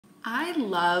I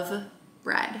love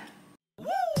bread.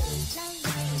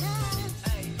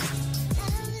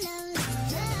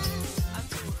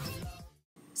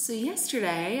 So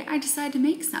yesterday, I decided to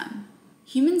make some.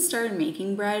 Humans started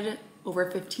making bread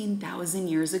over 15,000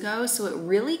 years ago, so it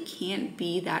really can't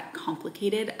be that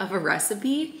complicated of a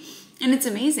recipe. And it's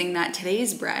amazing that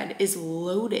today's bread is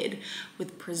loaded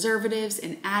with preservatives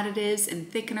and additives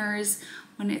and thickeners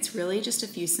when it's really just a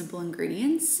few simple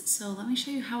ingredients. So let me show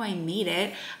you how I made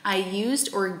it. I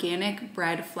used organic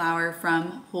bread flour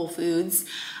from Whole Foods.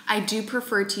 I do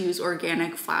prefer to use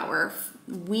organic flour.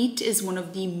 Wheat is one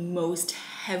of the most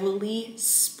heavily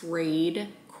sprayed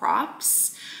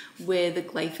crops with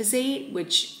glyphosate,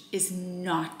 which is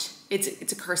not, it's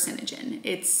a carcinogen.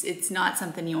 It's not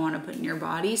something you want to put in your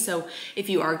body. So if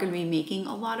you are going to be making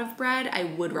a lot of bread, I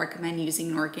would recommend using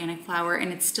an organic flour,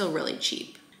 and it's still really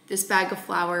cheap. This bag of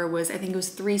flour was, I think it was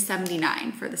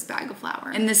 $3.79 for this bag of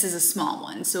flour. And this is a small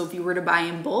one. So if you were to buy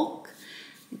in bulk,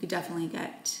 you could definitely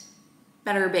get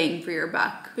better bang for your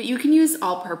buck. But you can use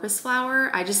all-purpose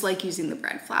flour. I just like using the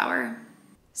bread flour.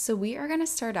 So we are going to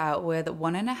start out with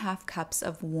 1.5 cups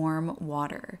of warm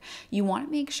water. You want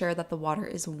to make sure that the water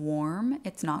is warm,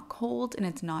 it's not cold, and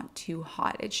it's not too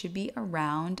hot. It should be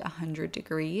around 100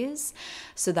 degrees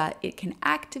so that it can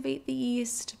activate the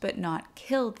yeast but not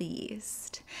kill the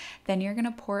yeast. Then you're going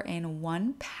to pour in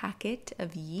 1 packet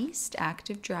of yeast,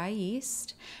 active dry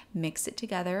yeast, mix it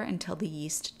together until the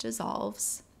yeast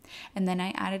dissolves. And then I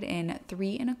added in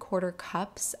 3¼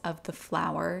 cups of the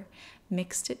flour,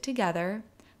 mixed it together,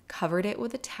 covered it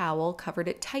with a towel, covered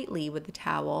it tightly with the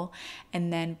towel,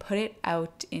 and then put it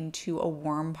out into a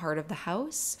warm part of the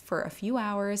house for a few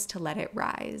hours to let it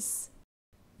rise.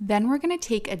 Then we're going to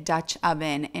take a Dutch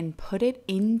oven and put it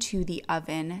into the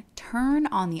oven, turn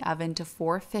on the oven to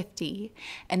 450,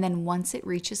 and then once it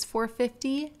reaches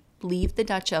 450, leave the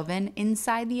Dutch oven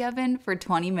inside the oven for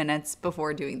 20 minutes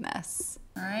before doing this.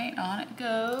 All right, on it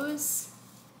goes.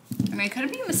 I mean, I could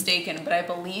be mistaken, but I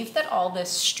believe that all this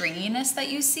stringiness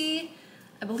that you see,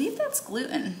 I believe that's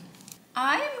gluten.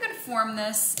 I am gonna form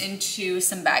this into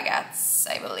some baguettes,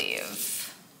 I believe.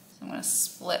 So I'm gonna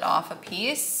split off a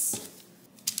piece.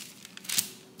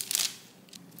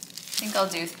 I think I'll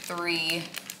do 3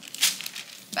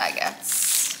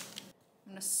 baguettes.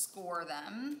 I'm gonna score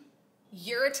them.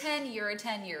 You're a 10, you're a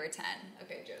 10, you're a 10.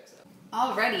 Okay, jokes up.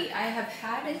 Alrighty, I have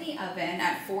had in the oven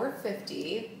at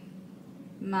 450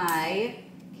 my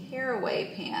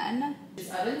caraway pan. It's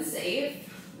oven safe.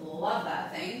 Love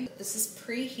that thing. This is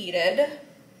preheated.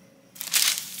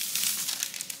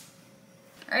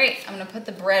 All right, I'm gonna put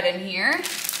the bread in here.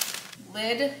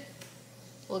 Lid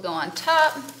will go on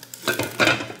top,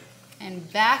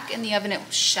 and back in the oven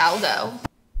it shall go.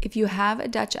 If you have a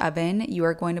Dutch oven, you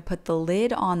are going to put the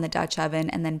lid on the Dutch oven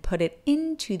and then put it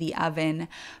into the oven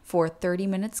for 30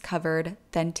 minutes covered,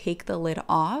 then take the lid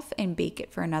off and bake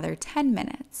it for another 10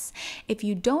 minutes. If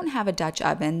you don't have a Dutch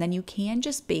oven, then you can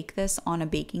just bake this on a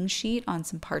baking sheet on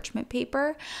some parchment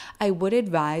paper. I would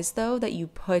advise though that you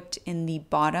put in the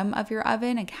bottom of your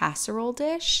oven a casserole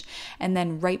dish, and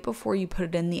then right before you put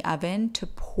it in the oven to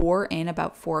pour in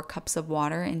about 4 cups of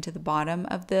water into the bottom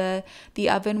of the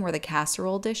oven where the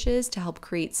casserole dish is to help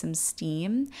create some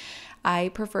steam.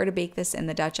 I prefer to bake this in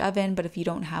the Dutch oven, but if you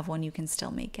don't have one, you can still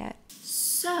make it.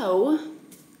 So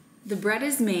the bread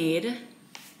is made,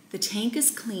 the tank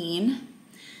is clean.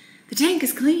 The tank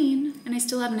is clean, and I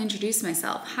still haven't introduced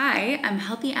myself. Hi, I'm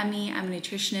Healthy Emmy. I'm a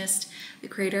nutritionist, the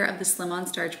creator of the Slim on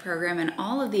Starch program and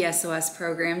all of the SOS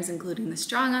programs, including the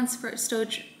Strong on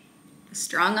Starch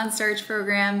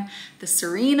program, the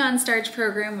Serene on Starch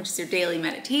program, which is your daily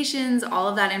meditations. All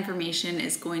of that information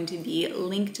is going to be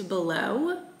linked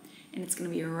below, and it's going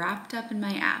to be wrapped up in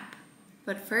my app.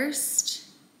 But first,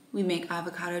 we make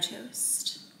avocado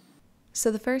toast.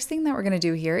 So the first thing that we're going to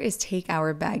do here is take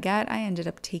our baguette. I ended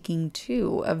up taking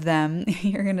 2 of them.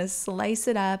 You're going to slice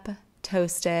it up,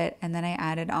 toast it, and then I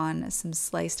added on some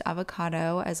sliced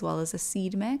avocado as well as a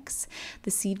seed mix.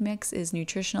 The seed mix is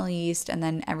nutritional yeast and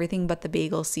then everything but the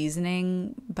bagel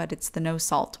seasoning, but it's the no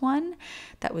salt one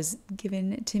that was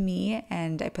given to me,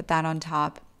 and I put that on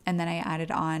top. And then I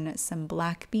added on some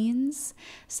black beans,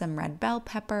 some red bell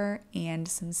pepper, and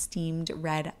some steamed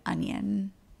red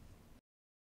onion.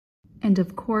 And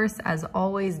of course, as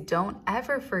always, don't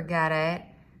ever forget it,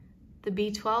 the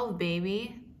B12,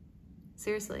 baby.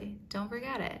 Seriously, don't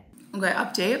forget it. Okay,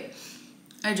 update.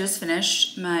 I just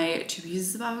finished my 2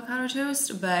 pieces of avocado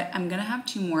toast, but I'm gonna have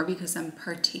 2 more because I'm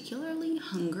particularly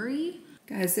hungry.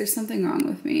 Guys, there's something wrong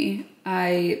with me.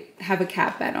 I have a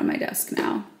cat bed on my desk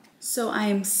now. So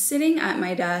I'm sitting at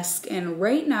my desk, and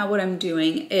right now what I'm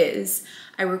doing is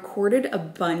I recorded a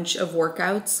bunch of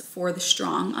workouts for the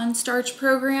Strong on Starch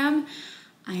program.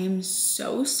 I am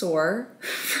so sore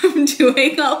from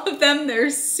doing all of them.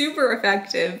 They're super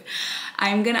effective.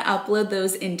 I'm gonna upload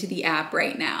those into the app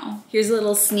right now. Here's a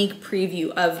little sneak preview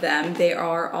of them. They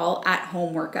are all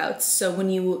at-home workouts. So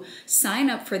when you sign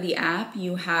up for the app,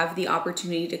 you have the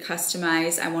opportunity to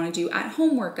customize, I wanna do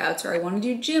at-home workouts or I wanna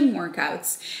do gym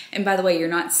workouts. And by the way, you're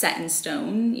not set in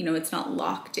stone. You know, it's not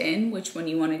locked in which one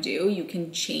you wanna do. You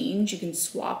can change, you can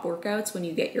swap workouts when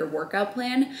you get your workout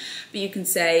plan. But you can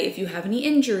say if you have any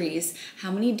injuries,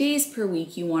 how many days per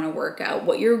week you wanna work out,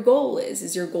 what your goal is.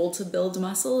 Is your goal to build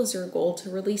muscle? Is your goal to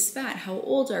release fat? How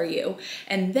old are you?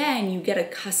 And then you get a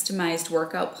customized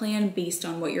workout plan based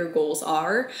on what your goals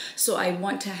are. So I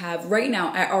want to have, right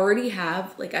now, I already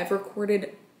have, like I've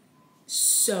recorded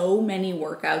so many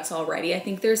workouts already. I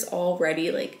think there's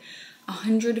already like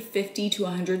 150 to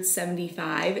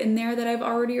 175 in there that I've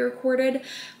already recorded,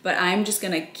 but I'm just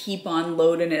gonna keep on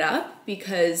loading it up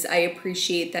because I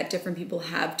appreciate that different people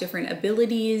have different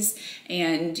abilities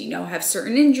and, you know, have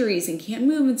certain injuries and can't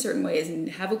move in certain ways and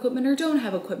have equipment or don't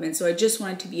have equipment. So I just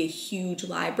want it to be a huge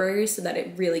library so that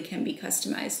it really can be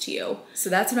customized to you. So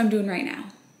that's what I'm doing right now.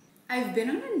 I've been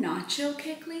on a nacho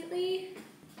kick lately.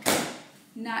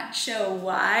 Not sure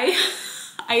why.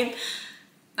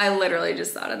 I literally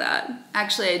just thought of that.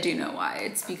 Actually, I do know why.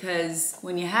 It's because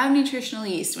when you have nutritional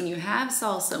yeast, when you have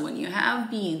salsa, when you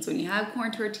have beans, when you have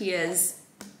corn tortillas,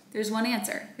 there's one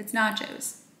answer. It's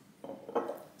nachos.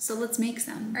 So let's make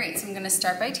some. All right, so I'm gonna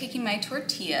start by taking my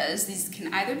tortillas. These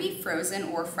can either be frozen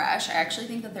or fresh. I actually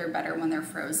think that they're better when they're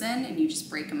frozen and you just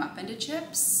break them up into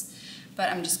chips. But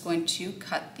I'm just going to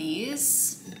cut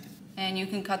these. And you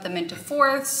can cut them into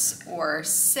fourths or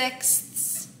sixths.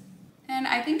 And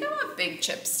I think I want big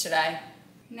chips today.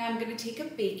 Now I'm gonna take a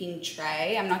baking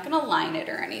tray. I'm not gonna line it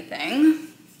or anything.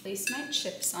 Place my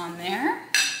chips on there.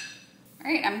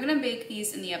 All right, I'm gonna bake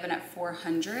these in the oven at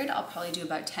 400. I'll probably do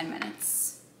about 10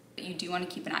 minutes, but you do wanna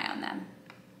keep an eye on them.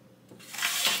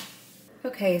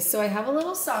 Okay, so I have a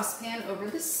little saucepan over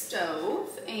the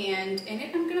stove, and in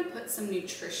it I'm gonna put some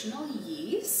nutritional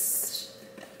yeast.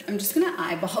 I'm just gonna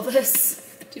eyeball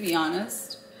this, to be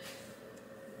honest.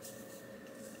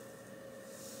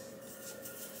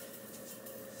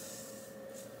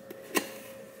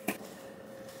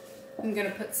 I'm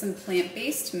gonna put some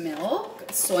plant-based milk.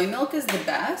 Soy milk is the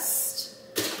best.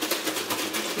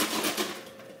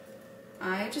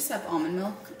 I just have almond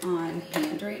milk on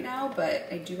hand right now, but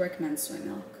I do recommend soy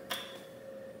milk.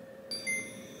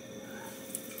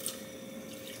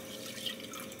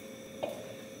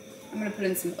 I'm gonna put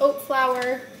in some oat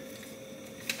flour.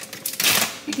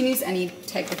 You can use any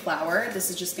type of flour. This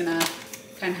is just gonna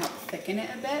kind of help thicken it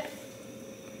a bit.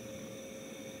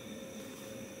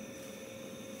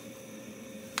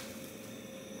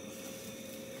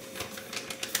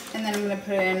 And then I'm gonna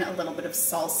put in a little bit of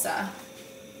salsa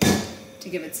to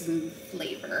give it some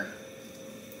flavor.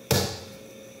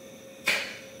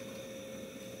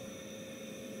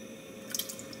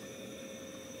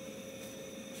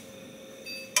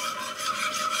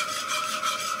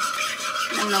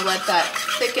 And I'm gonna let that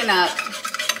thicken up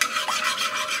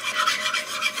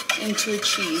into a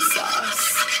cheese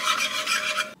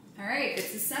sauce. All right,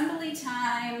 it's assembly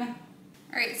time.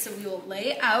 All right, so we will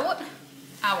lay out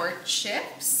our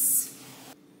chips.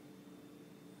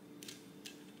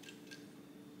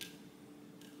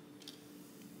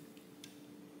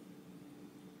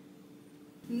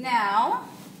 Now,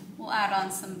 we'll add on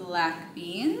some black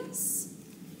beans,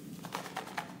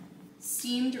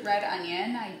 steamed red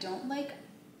onion. I don't like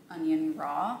onion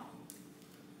raw.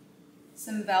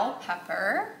 Some bell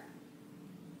pepper,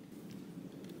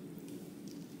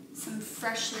 some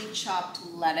freshly chopped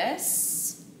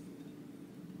lettuce,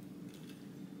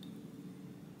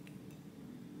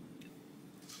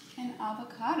 and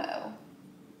avocado.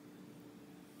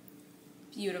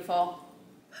 Beautiful.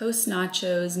 Post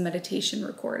nachos meditation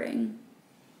recording.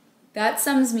 That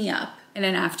sums me up in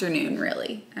an afternoon,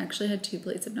 really. I actually had 2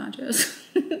 plates of nachos.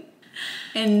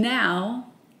 And now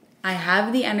I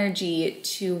have the energy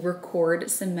to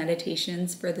record some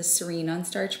meditations for the Serene on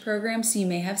Starch program. So you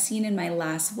may have seen in my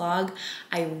last vlog,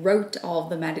 I wrote all of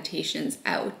the meditations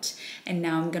out and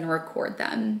now I'm gonna record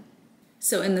them.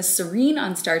 So in the Serene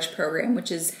on Starch program,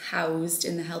 which is housed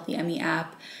in the Healthy Emmy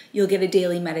app, you'll get a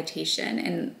daily meditation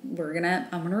and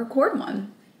I'm gonna record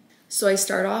one. So I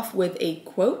start off with a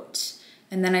quote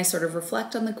and then I sort of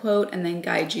reflect on the quote and then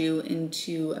guide you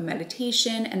into a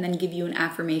meditation and then give you an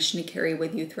affirmation to carry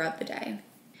with you throughout the day.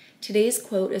 Today's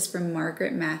quote is from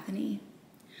Margaret Matheny.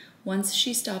 Once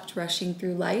she stopped rushing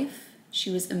through life, she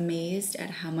was amazed at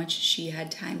how much she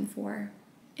had time for.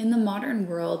 In the modern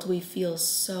world, we feel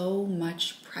so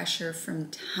much pressure from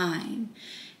time,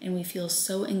 and we feel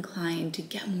so inclined to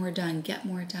get more done, get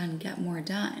more done, get more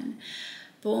done.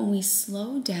 But when we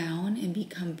slow down and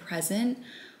become present,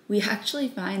 we actually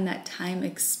find that time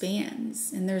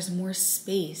expands and there's more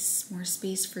space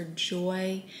for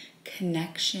joy,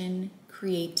 connection,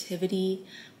 creativity,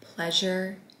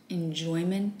 pleasure,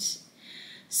 enjoyment.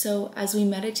 So as we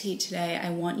meditate today, I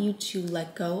want you to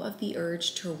let go of the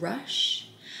urge to rush.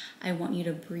 I want you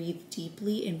to breathe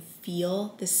deeply and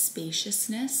feel the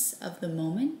spaciousness of the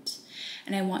moment.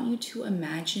 And I want you to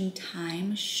imagine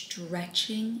time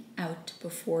stretching out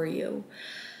before you,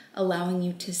 allowing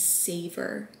you to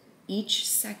savor each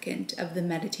second of the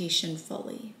meditation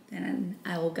fully. And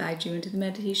I will guide you into the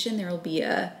meditation. There will be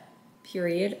a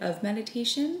period of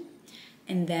meditation,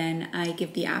 and then I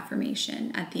give the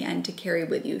affirmation at the end to carry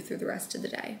with you through the rest of the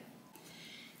day.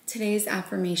 Today's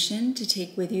affirmation to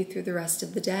take with you through the rest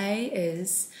of the day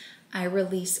is, I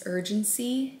release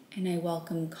urgency and I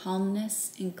welcome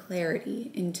calmness and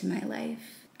clarity into my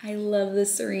life. I love the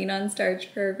Serene on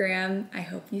Starch program. I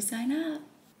hope you sign up.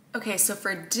 Okay, so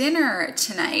for dinner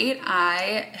tonight,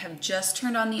 I have just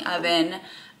turned on the oven.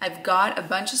 I've got a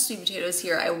bunch of sweet potatoes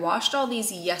here. I washed all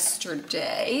these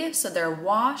yesterday, so they're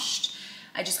washed.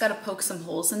 I just gotta poke some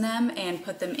holes in them and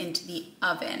put them into the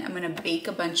oven. I'm gonna bake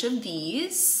a bunch of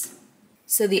these.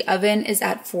 So the oven is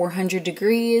at 400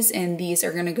 degrees and these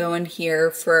are gonna go in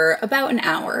here for about an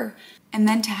hour. And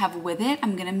then to have with it,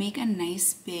 I'm gonna make a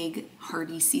nice big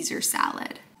hearty Caesar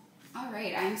salad. All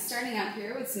right, I'm starting out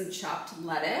here with some chopped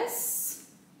lettuce.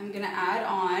 I'm gonna add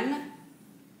on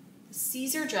the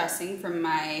Caesar dressing from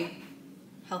my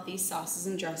Healthy Sauces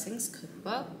and Dressings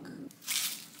cookbook.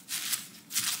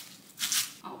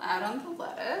 I'll add on the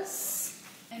lettuce,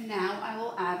 and now I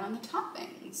will add on the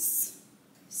toppings.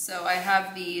 So I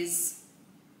have these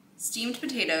steamed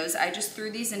potatoes. I just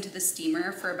threw these into the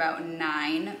steamer for about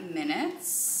 9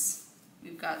 minutes.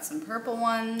 We've got some purple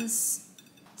ones,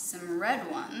 some red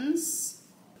ones,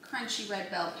 crunchy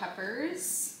red bell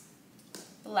peppers,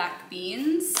 black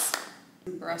beans,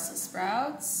 some Brussels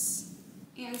sprouts,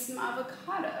 and some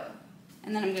avocado.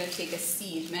 And then I'm gonna take a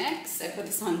seed mix. I put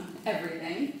this on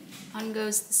everything. On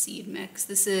goes the seed mix.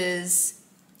 This is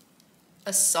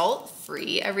a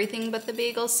salt-free everything but the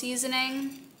bagel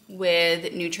seasoning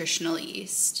with nutritional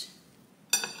yeast.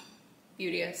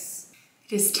 Beauteous.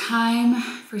 It is time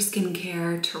for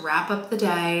skincare to wrap up the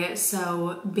day.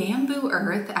 So Bamboo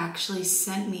Earth actually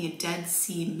sent me a Dead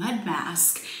Sea mud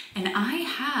mask, and I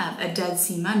have a Dead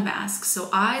Sea mud mask. So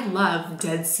I love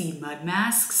Dead Sea mud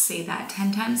masks. Say that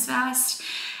 10 times fast.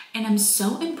 And I'm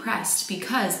so impressed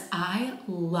because I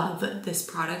love this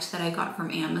product that I got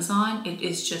from Amazon. It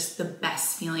is just the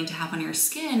best feeling to have on your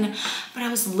skin. But I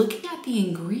was looking at the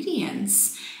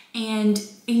ingredients, and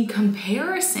in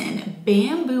comparison,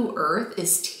 Bamboo Earth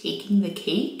is taking the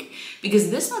cake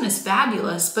because this one is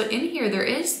fabulous, but in here there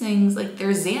is things like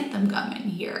there's xanthan gum in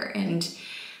here. And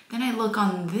then I look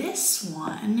on this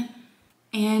one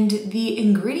and the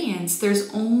ingredients,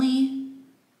 there's only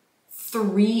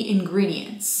 3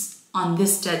 ingredients on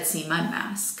this Dead Sea mud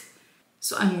mask.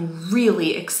 So I'm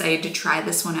really excited to try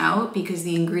this one out because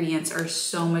the ingredients are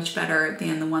so much better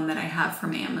than the one that I have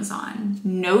from Amazon.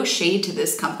 No shade to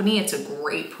this company. It's a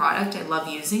great product. I love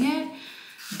using it.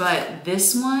 But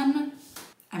this one,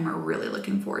 I'm really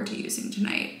looking forward to using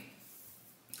tonight.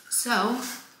 So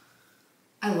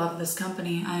I love this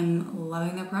company. I'm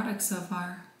loving their products so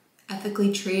far.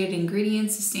 Ethically treated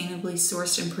ingredients, sustainably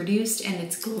sourced and produced, and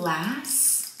it's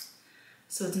glass.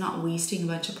 So it's not wasting a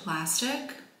bunch of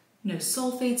plastic. No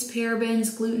sulfates,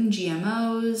 parabens, gluten,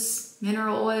 GMOs,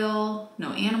 mineral oil,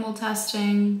 no animal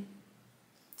testing.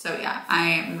 So yeah, I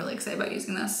am really excited about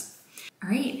using this. All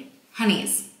right,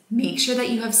 honeys, make sure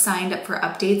that you have signed up for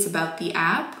updates about the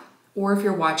app, or if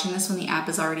you're watching this when the app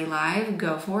is already live,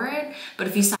 go for it. But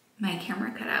if you sign, my camera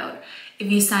cut out.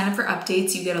 If you sign up for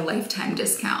updates, you get a lifetime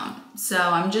discount. So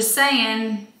I'm just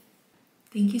saying,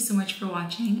 thank you so much for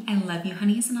watching. I love you,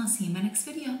 honeys, and I'll see you in my next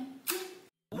video.